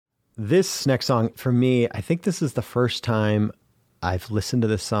This next song, for me, I think this is the first time I've listened to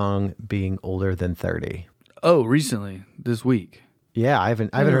this song being older than 30. Oh, recently, this week. Yeah, I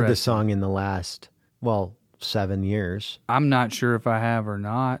haven't heard this song in the last, 7 years. I'm not sure if I have or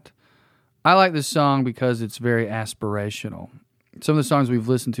not. I like this song because it's very aspirational. Some of the songs we've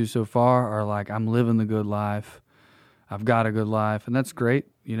listened to so far are like, I'm living the good life. I've got a good life. And that's great.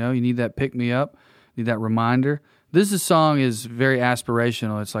 You know, you need that pick-me-up. You need that reminder. This song is very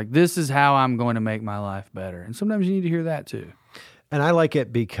aspirational. It's like, this is how I'm going to make my life better. And sometimes you need to hear that too. And I like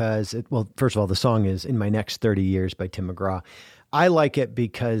it because, first of all, the song is In My Next 30 Years by Tim McGraw. I like it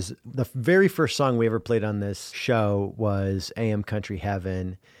because the very first song we ever played on this show was AM Country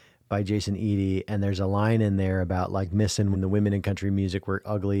Heaven by Jason Eady. And there's a line in there about like missing when the women in country music were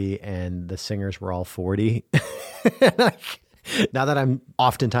ugly and the singers were all 40. Now that I'm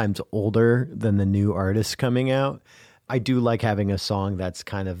oftentimes older than the new artists coming out, I do like having a song that's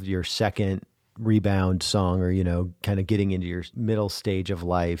kind of your second rebound song, or, kind of getting into your middle stage of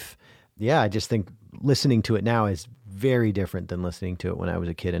life. Yeah, I just think listening to it now is very different than listening to it when I was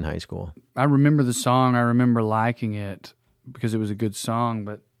a kid in high school. I remember the song. I remember liking it because it was a good song,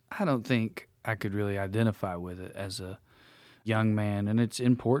 but I don't think I could really identify with it as a young man. And it's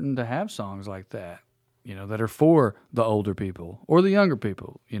important to have songs like that, that are for the older people or the younger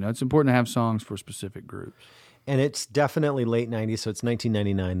people. It's important to have songs for specific groups. And it's definitely late 90s, so it's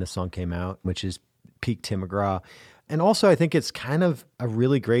 1999 the song came out, which is peak Tim McGraw. And also, I think it's kind of a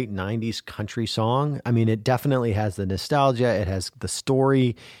really great 90s country song. I mean, it definitely has the nostalgia, it has the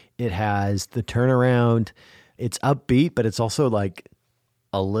story, it has the turnaround. It's upbeat, but it's also like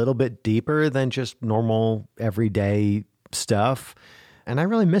a little bit deeper than just normal everyday stuff. And I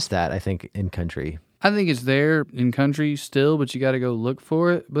really miss that, I think, in country. I think it's there in country still, but you got to go look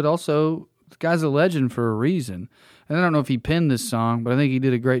for it. But also, the guy's a legend for a reason. And I don't know if he penned this song, but I think he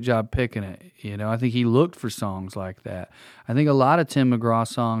did a great job picking it. I think he looked for songs like that. I think a lot of Tim McGraw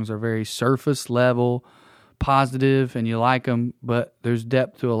songs are very surface level, positive, and you like them, but there's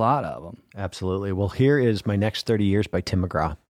depth to a lot of them. Absolutely. Well, here is My Next 30 Years by Tim McGraw.